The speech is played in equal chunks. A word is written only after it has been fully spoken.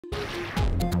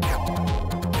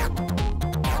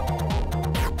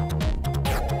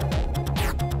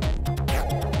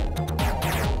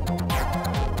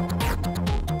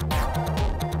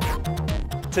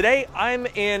Today I'm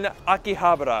in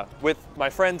Akihabara with my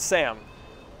friend Sam.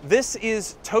 This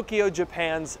is Tokyo,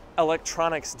 Japan's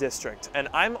electronics district, and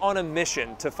I'm on a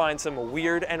mission to find some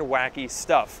weird and wacky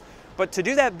stuff. But to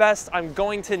do that best, I'm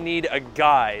going to need a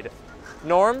guide.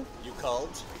 Norm? You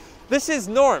called? This is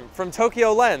Norm from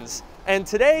Tokyo Lens, and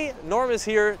today Norm is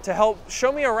here to help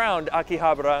show me around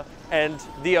Akihabara and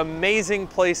the amazing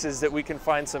places that we can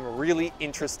find some really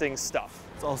interesting stuff.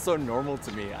 It's also normal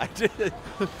to me.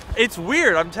 It's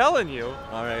weird, I'm telling you.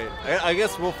 All right, I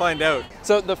guess we'll find out.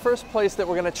 So the first place that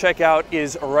we're gonna check out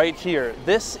is right here.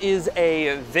 This is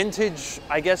a vintage,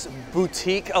 I guess,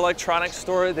 boutique electronics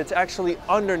store that's actually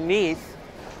underneath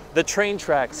the train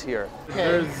tracks here.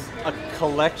 There's a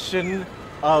collection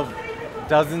of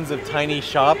dozens of tiny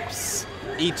shops,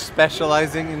 each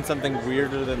specializing in something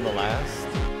weirder than the last.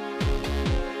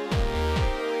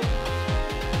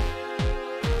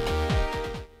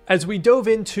 As we dove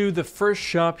into the first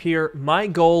shop here, my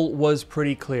goal was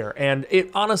pretty clear, and it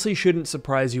honestly shouldn't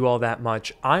surprise you all that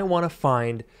much. I want to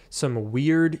find some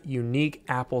weird, unique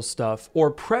Apple stuff, or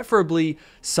preferably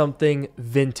something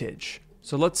vintage.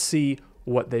 So let's see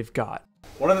what they've got.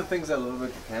 One of the things I love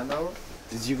about Japan though,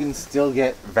 is you can still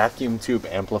get vacuum tube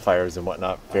amplifiers and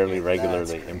whatnot fairly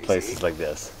regularly in places like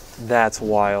this. That's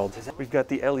wild. We've got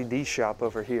the LED shop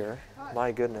over here.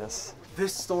 My goodness.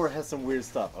 This store has some weird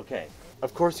stuff, okay.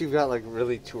 Of course you've got like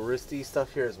really touristy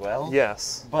stuff here as well.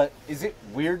 Yes. But is it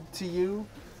weird to you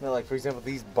that, like, for example,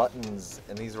 these buttons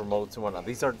and these remotes and whatnot,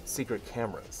 these are secret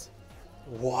cameras?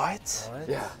 What?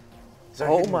 Yeah.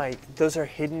 Oh my, those are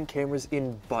hidden cameras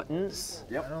in buttons?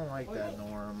 Yep. I don't like that,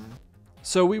 Norm.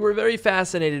 So we were very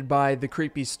fascinated by the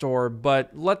creepy store,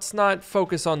 but let's not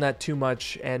focus on that too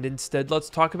much, and instead let's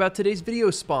talk about today's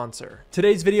video sponsor.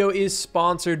 Today's video is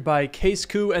sponsored by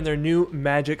Caseku and their new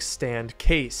Magic Stand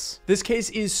case. This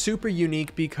case is super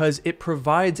unique because it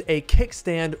provides a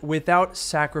kickstand without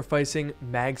sacrificing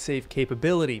MagSafe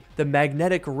capability. The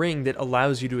magnetic ring that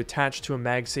allows you to attach to a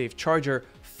MagSafe charger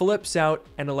flips out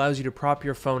and allows you to prop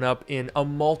your phone up in a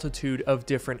multitude of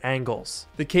different angles.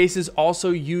 The cases also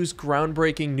use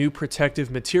groundbreaking new protective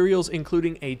materials,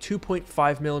 including a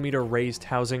 2.5mm raised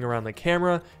housing around the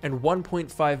camera and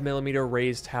 1.5mm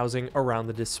raised housing around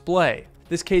the display.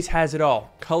 This case has it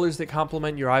all: colors that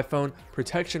complement your iPhone,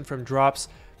 protection from drops,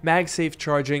 MagSafe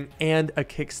charging, and a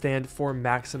kickstand for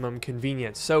maximum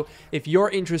convenience. So if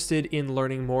you're interested in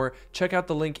learning more, check out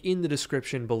the link in the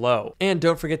description below. And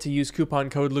don't forget to use coupon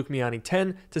code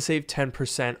LukeMiani10 to save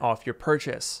 10% off your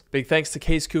purchase. Big thanks to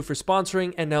Caseku for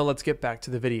sponsoring, and now let's get back to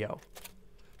the video.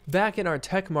 Back in our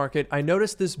tech market, I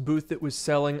noticed this booth that was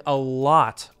selling a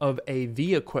lot of AV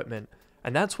equipment,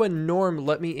 and that's when Norm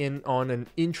let me in on an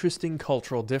interesting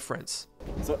cultural difference.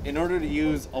 So in order to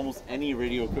use almost any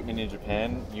radio equipment in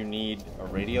Japan, you need a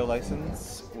radio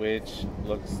license, which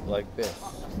looks like this.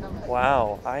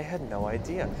 Wow, I had no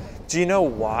idea. Do you know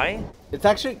why? It's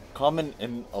actually common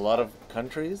in a lot of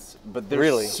countries, but they're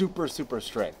really super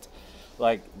strict.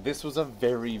 Like, this was a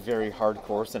very hard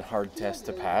course and hard test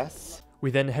to pass. We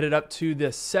then headed up to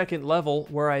the second level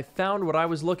where I found what I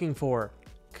was looking for.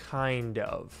 Kind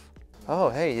of. Oh,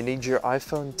 hey, you need your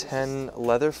iPhone 10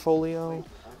 leather folio?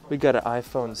 We got an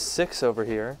iPhone 6 over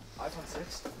here. iPhone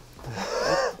 6?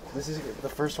 This is the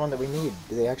first one that we need.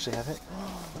 Do they actually have it?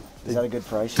 Is that a good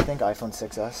price, you think? iPhone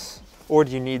 6s? Or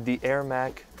do you need the Air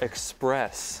Mac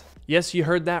Express? Yes, you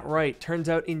heard that right. Turns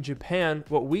out in Japan,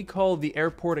 what we call the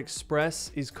Airport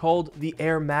Express is called the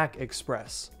Air Mac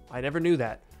Express. I never knew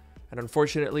that. And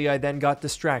unfortunately, I then got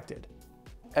distracted.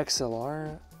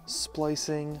 XLR,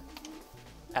 splicing,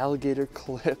 alligator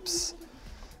clips,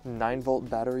 9-volt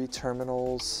battery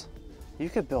terminals. You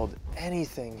could build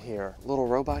anything here. Little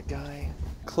robot guy.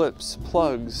 Clips,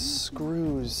 plugs,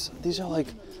 screws. These are like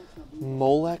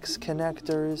Molex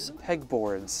connectors.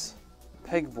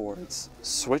 Pegboards.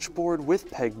 Switchboard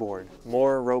with pegboard.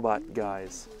 More robot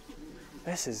guys.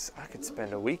 I could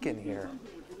spend a week in here.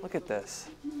 Look at this.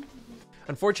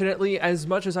 Unfortunately, as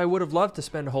much as I would have loved to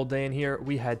spend a whole day in here,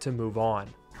 we had to move on.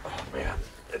 Oh man,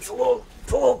 it's a little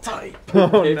tight. Oh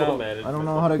no, I don't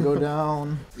know how to go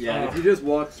down. Yeah, if you just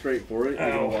walk straight for it,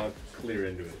 you're gonna walk clear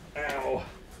into it. Ow.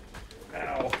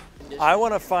 I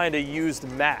want to find a used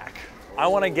Mac. I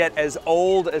want to get as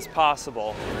old as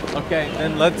possible. Okay,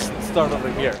 then let's start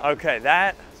over here. Okay,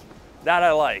 that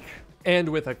I like. And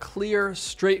with a clear,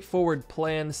 straightforward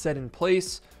plan set in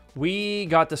place, we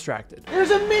got distracted.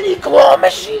 There's a mini claw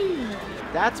machine!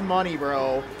 That's money,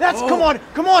 bro. That's, come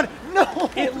on, no!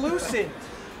 It loosened.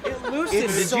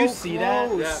 Did you see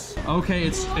that? Yeah. Okay,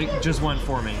 it just went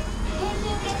for me.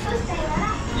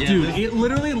 Yeah, dude, it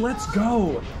literally lets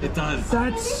go. It does.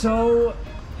 That's so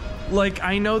Like,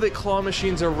 I know that claw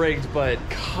machines are rigged, but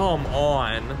come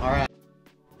on. Alright.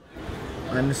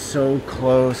 I'm so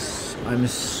close. I'm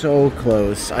so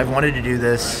close. I've wanted to do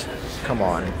this. Come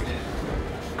on.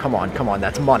 Come on, come on.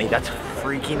 That's money. That's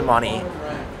freaking money.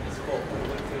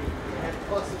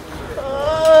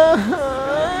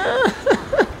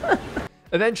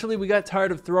 Eventually, we got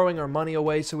tired of throwing our money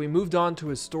away, so we moved on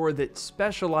to a store that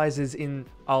specializes in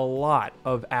a lot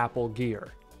of Apple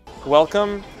gear.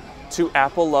 Welcome to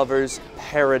Apple Lovers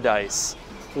Paradise.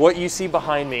 What you see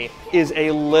behind me is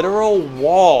a literal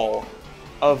wall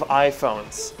of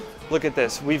iPhones. Look at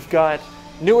this. We've got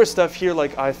newer stuff here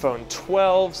like iPhone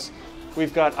 12s.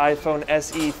 We've got iPhone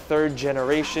SE 3rd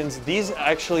generations. These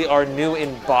actually are new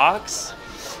in box.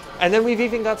 And then we've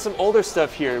even got some older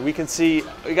stuff here. We can see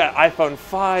we got iPhone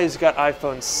 5s, got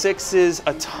iPhone 6s,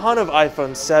 a ton of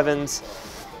iPhone 7s.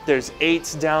 There's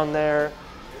 8s down there.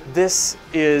 This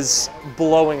is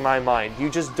blowing my mind.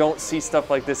 You just don't see stuff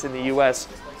like this in the US.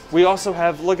 We also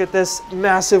have, look at this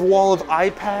massive wall of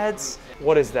iPads.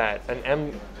 What is that?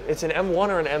 It's an M1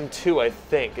 or an M2, I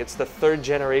think. It's the 3rd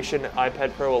generation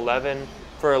iPad Pro 11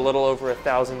 for a little over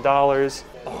 $1,000.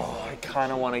 Oh, I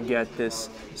kind of want to get this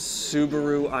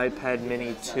Subaru iPad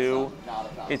Mini 2.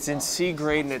 It's in C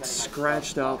grade and it's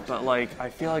scratched up, but like,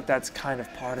 I feel like that's kind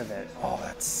of part of it. Oh,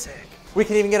 that's sick. We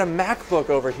can even get a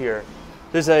MacBook over here.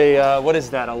 There's a, what is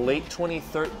that, a late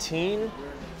 2013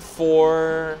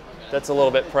 for, that's a little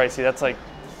bit pricey. That's like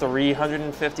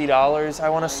 $350, I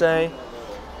want to say.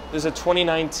 There's a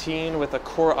 2019 with a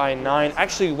Core i9.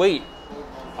 Actually, wait,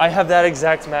 I have that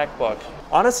exact MacBook.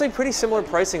 Honestly, pretty similar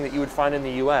pricing that you would find in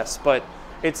the US, but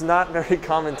it's not very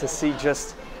common to see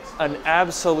just an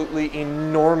absolutely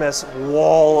enormous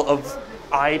wall of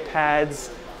iPads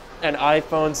and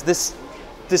iPhones. This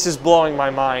is blowing my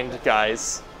mind,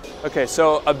 guys. Okay,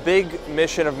 so a big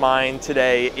mission of mine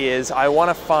today is I want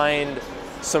to find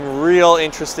some real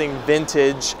interesting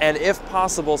vintage, and if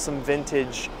possible, some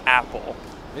vintage Apple.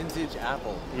 Vintage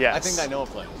Apple. Yes. I think I know a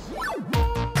place.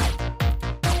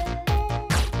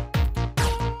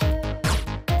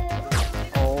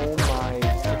 Oh my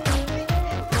God.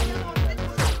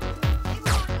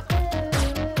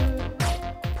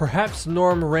 Perhaps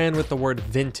Norm ran with the word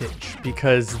vintage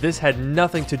because this had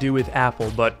nothing to do with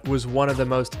Apple, but was one of the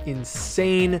most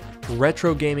insane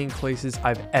retro gaming places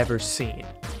I've ever seen.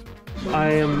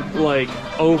 I am like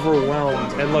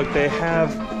overwhelmed, and look, they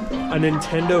have a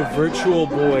Nintendo Virtual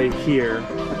Boy here.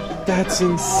 That's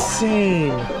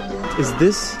insane. Is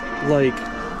this like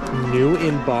new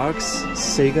in box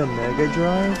Sega Mega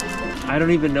Drive? I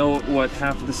don't even know what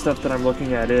half of the stuff that I'm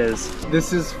looking at is.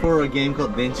 This is for a game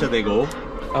called Densha de Go.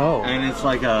 Oh. And it's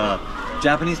like a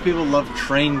Japanese people love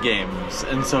train games,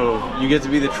 and so you get to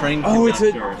be the train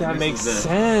conductor. That makes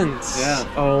sense.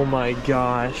 Yeah. Oh my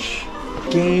gosh.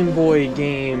 Game Boy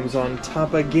games on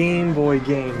top of Game Boy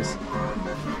games.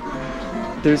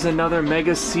 There's another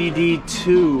Mega CD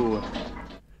 2.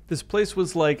 This place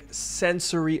was like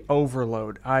sensory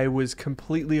overload. I was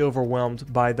completely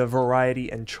overwhelmed by the variety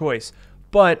and choice.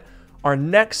 But our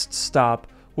next stop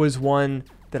was one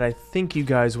that I think you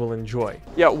guys will enjoy.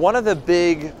 Yeah, one of the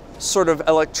big sort of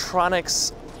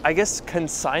electronics, I guess,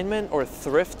 consignment or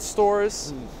thrift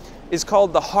stores is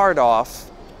called the Hard Off,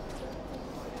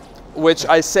 which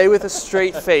I say with a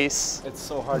straight face. It's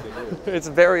so hard to do. It's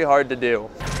very hard to do.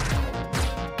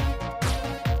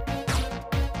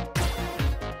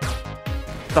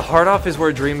 The Hard Off is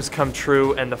where dreams come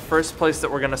true, and the first place that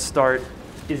we're gonna start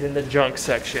is in the junk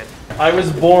section. I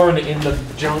was born in the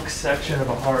junk section of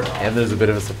a Hard Off. And there's a bit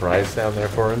of a surprise down there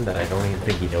for him that I don't even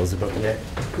think he knows about yet.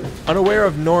 Unaware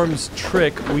of Norm's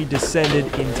trick, we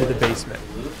descended into the basement.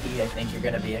 I think you're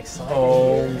gonna be excited.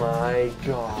 Oh my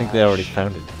god. I think they already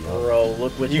found it. Bro,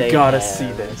 look what You gotta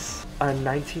see this. A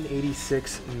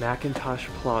 1986 Macintosh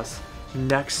Plus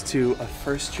next to a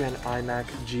first gen iMac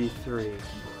G3.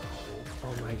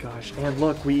 Oh my gosh. And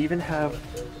look, we even have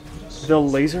the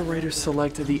LaserWriter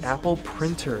Select of the Apple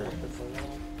printer.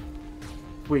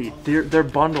 Wait, they're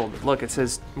bundled. Look, it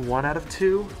says 1 out of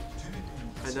 2.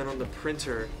 And then on the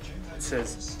printer, it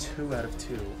says 2 out of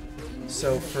 2.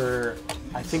 So for,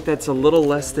 I think that's a little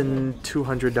less than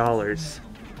 $200.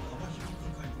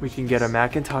 We can get a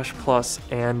Macintosh Plus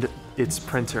and its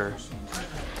printer.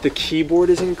 The keyboard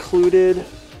is included.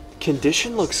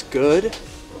 Condition looks good.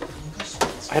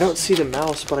 I don't see the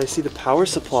mouse, but I see the power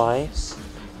supply.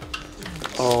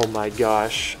 Oh my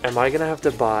gosh. Am I gonna have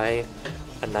to buy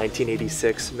a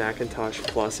 1986 Macintosh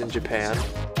Plus in Japan?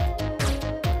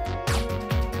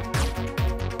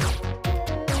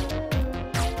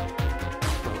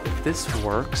 If this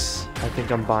works, I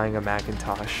think I'm buying a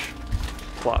Macintosh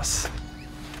Plus.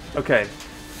 Okay,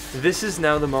 This is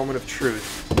now the moment of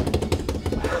truth.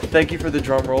 Thank you for the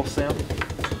drum roll, Sam.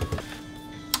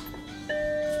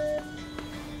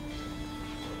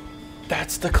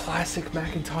 That's the classic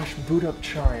Macintosh boot up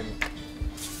chime.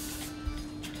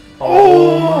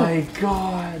 Oh my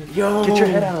god. Yo. Get your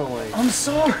head out of the way. I'm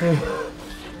sorry.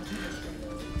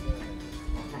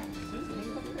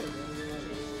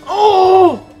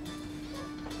 Oh!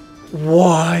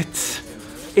 What?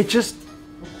 It just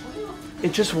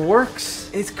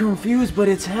works. It's confused, but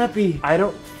it's happy. I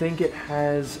don't think it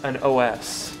has an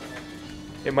OS.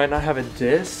 It might not have a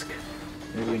disk.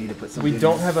 Maybe we need to put something. We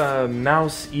don't have a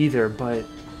mouse either, but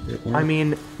I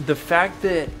mean, the fact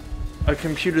that a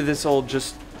computer this old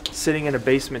just sitting in a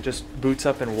basement just boots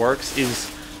up and works is...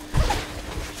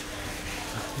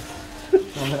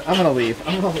 I'm gonna leave.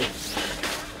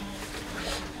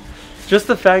 Just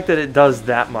the fact that it does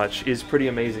that much is pretty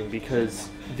amazing, because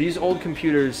these old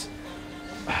computers,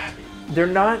 they're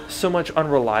not so much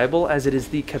unreliable as it is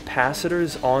the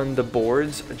capacitors on the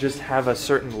boards just have a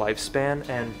certain lifespan,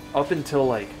 and up until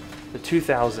like the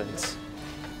 2000s,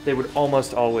 they would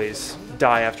almost always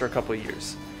die after a couple of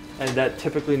years. And that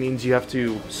typically means you have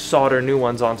to solder new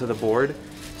ones onto the board.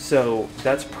 So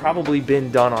that's probably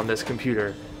been done on this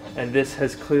computer, and this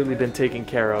has clearly been taken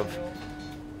care of.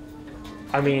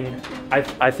 I mean,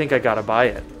 I think I gotta buy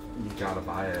it. You gotta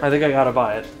buy it. I think I gotta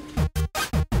buy it.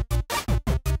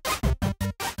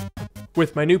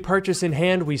 With my new purchase in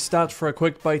hand, we stopped for a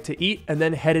quick bite to eat and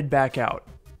then headed back out.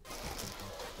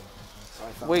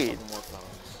 Wait,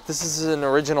 this is an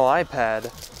original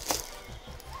iPad.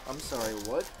 I'm sorry,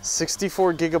 what?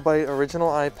 64 gigabyte original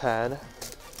iPad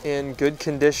in good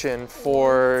condition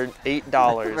for $8.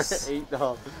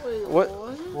 $8.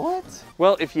 What?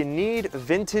 Well, if you need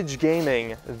vintage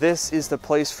gaming, this is the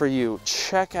place for you.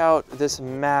 Check out this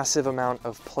massive amount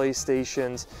of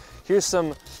PlayStations. Here's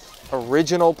some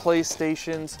original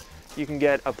PlayStations. You can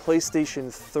get a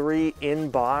PlayStation 3 in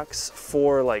box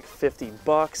for like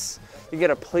 $50. You get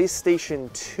a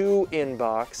PlayStation 2 in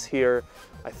box here.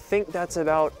 I think that's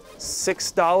about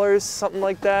 $6, something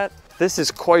like that. This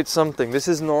is quite something. This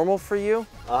is normal for you?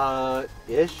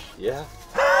 Ish, yeah.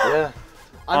 Yeah.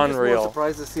 I'm just Unreal. more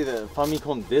surprised to see the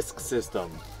Famicom Disk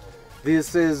System.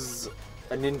 This is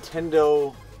a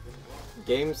Nintendo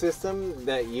game system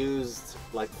that used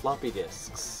like floppy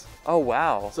disks. Oh,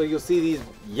 wow. So you'll see these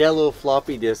yellow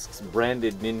floppy disks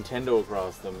branded Nintendo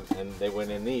across them, and they went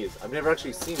in these. I've never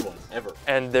actually seen one, ever.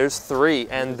 And there's 3,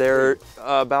 and they're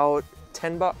about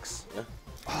 $10. Yeah.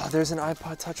 Oh, there's an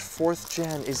iPod Touch 4th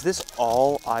gen. Is this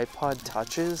all iPod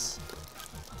Touches?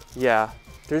 Yeah.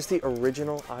 There's the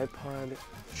original iPod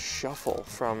Shuffle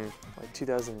from like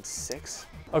 2006.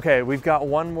 Okay, we've got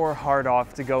one more hard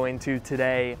off to go into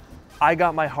today. I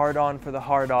got my hard on for the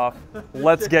hard off.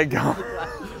 Let's get going.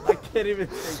 I can't even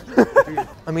think.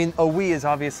 I mean, a Wii is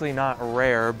obviously not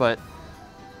rare, but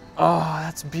oh,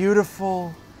 that's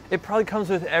beautiful. It probably comes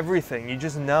with everything, you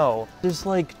just know. There's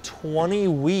like 20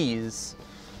 Wiis.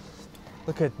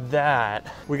 Look at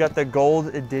that. We got the gold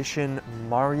edition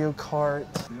Mario Kart.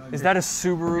 Is that a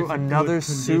Subaru, another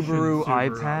Subaru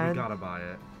iPad? We gotta buy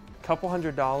it. Couple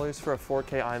 $100 for a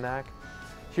 4K iMac.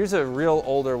 Here's a real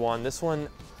older one. This one,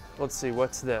 let's see,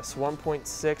 what's this?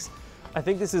 1.6. I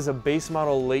think this is a base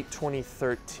model late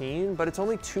 2013, but it's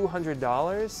only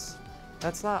 $200.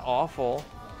 That's not awful.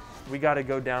 We gotta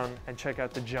go down and check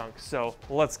out the junk, so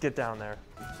let's get down there.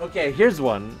 Okay, here's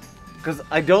one. Because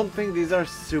I don't think these are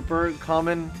super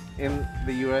common in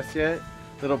the US yet.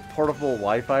 Little portable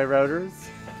Wi-Fi routers.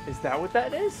 Is that what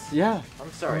that is? Yeah.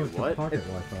 I'm sorry, what? Pocket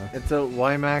Wi-Fi. It's a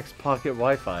WiMAX Pocket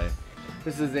Wi-Fi.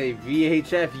 This is a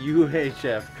VHF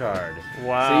UHF card.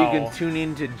 Wow. So you can tune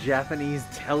into Japanese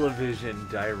television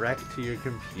direct to your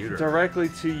computer. Directly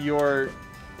to your,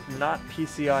 not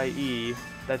PCIe.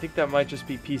 I think that might just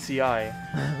be PCI.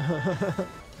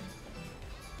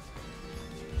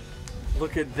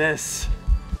 Look at this.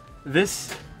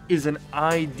 This is an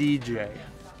iDJ.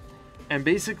 And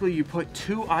basically you put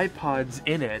 2 iPods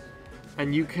in it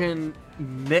and you can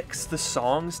mix the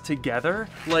songs together.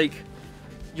 Like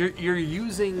you're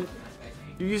using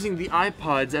the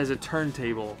iPods as a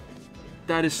turntable.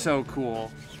 That is so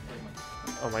cool.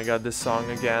 Oh my god, this song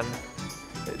again.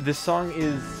 This song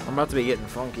is... I'm about to be getting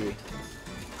funky.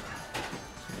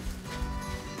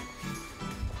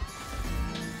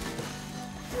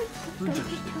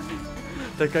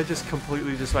 That guy just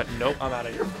completely just went, nope, I'm out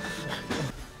of here.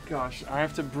 Gosh, I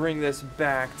have to bring this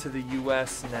back to the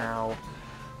US now.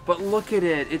 But look at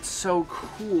it, it's so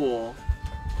cool.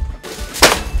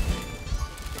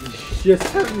 You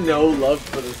just have no love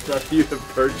for the stuff you have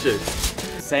purchased.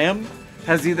 Sam,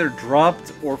 has either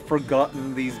dropped or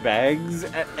forgotten these bags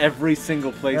at every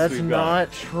single place That's we've gone.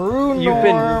 not true, You've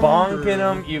been Norm. bonking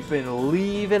them, you've been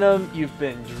leaving them, you've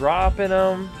been dropping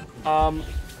them.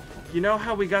 You know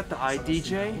how we got the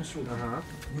IDJ? Uh-huh.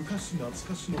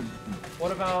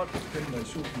 What about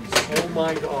Oh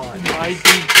my god.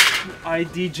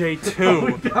 IDJ2?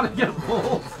 We gotta get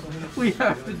both. We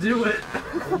have to do it.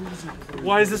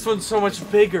 Why is this one so much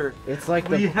bigger? It's like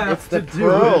We the have it's the to do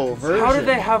pro it. version. How do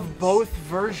they have both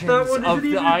versions That one of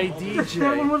isn't the even- IDJ?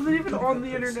 That one wasn't even on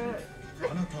the internet. You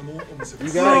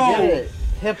gotta get Bro. it.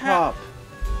 Hip hop.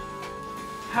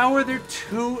 How are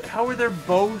there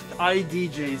both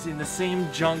IDJs in the same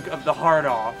junk of the hard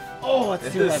off? Oh,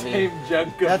 it's too The heavy. same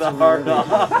junk of That's the hard really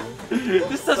off.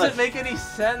 This doesn't make any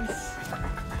sense.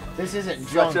 This isn't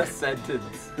Such junk. a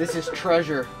sentence. This is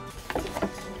treasure.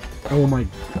 Oh my.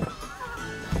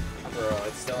 Bro,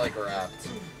 it's still like wrapped.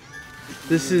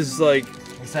 This is like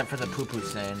Except for the poo-poo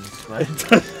stains,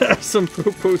 but some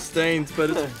poo-poo stains, but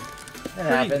it's it pretty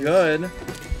happens. good.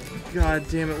 God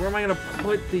damn it, where am I gonna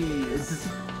put these?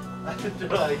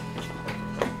 Like,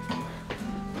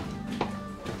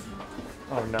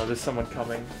 Oh no, there's someone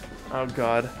coming. Oh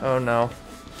god, oh no.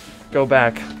 Go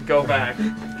back, go back.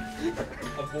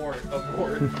 Abort,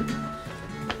 abort.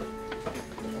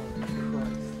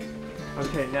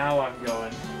 Okay, now I'm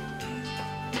going.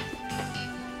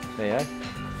 Yeah.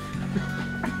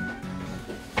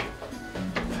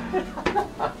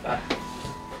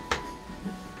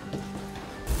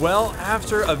 Well,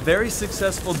 after a very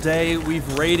successful day, we've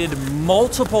raided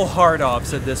multiple hard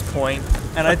offs at this point,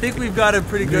 and I think we've got a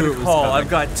pretty good haul. I've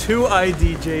got 2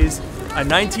 iDJs, a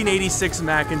 1986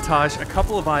 Macintosh, a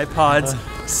couple of iPods.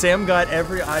 Sam got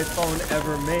every iPhone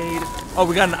ever made. Oh,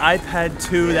 we got an iPad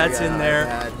too, Yeah, that's we got in an there.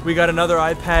 iPad. We got another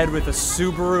iPad with a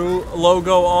Subaru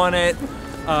logo on it.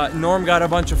 Norm got a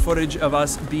bunch of footage of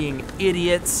us being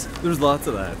idiots. there's lots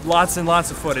of that. Lots and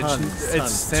lots of footage. Tons.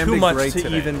 It's Sam too did much great to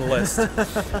today. even list.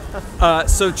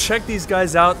 So check these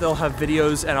guys out. They'll have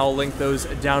videos, and I'll link those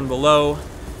down below.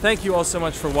 Thank you all so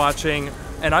much for watching.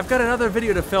 And I've got another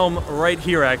video to film right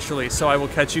here, actually, so I will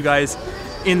catch you guys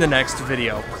in the next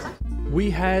video. We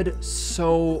had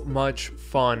so much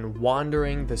fun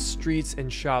wandering the streets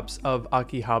and shops of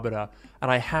Akihabara, and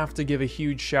I have to give a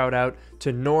huge shout out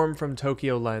to Norm from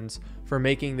Tokyo Lens for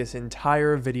making this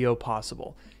entire video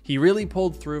possible. He really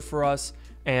pulled through for us,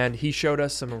 and he showed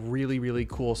us some really, really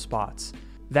cool spots.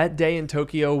 That day in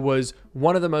Tokyo was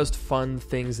one of the most fun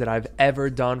things that I've ever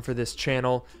done for this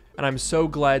channel, and I'm so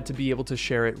glad to be able to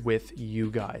share it with you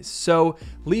guys. So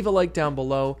leave a like down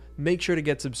below, make sure to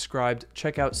get subscribed,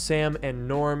 check out Sam and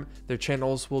Norm, their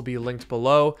channels will be linked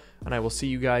below, and I will see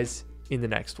you guys in the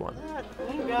next one.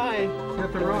 New guy.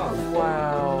 Got the Rob.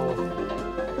 Wow.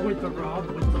 With the Rob.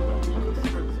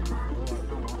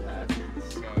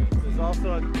 There's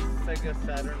also a Sega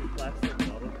Saturn plastic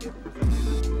model kit.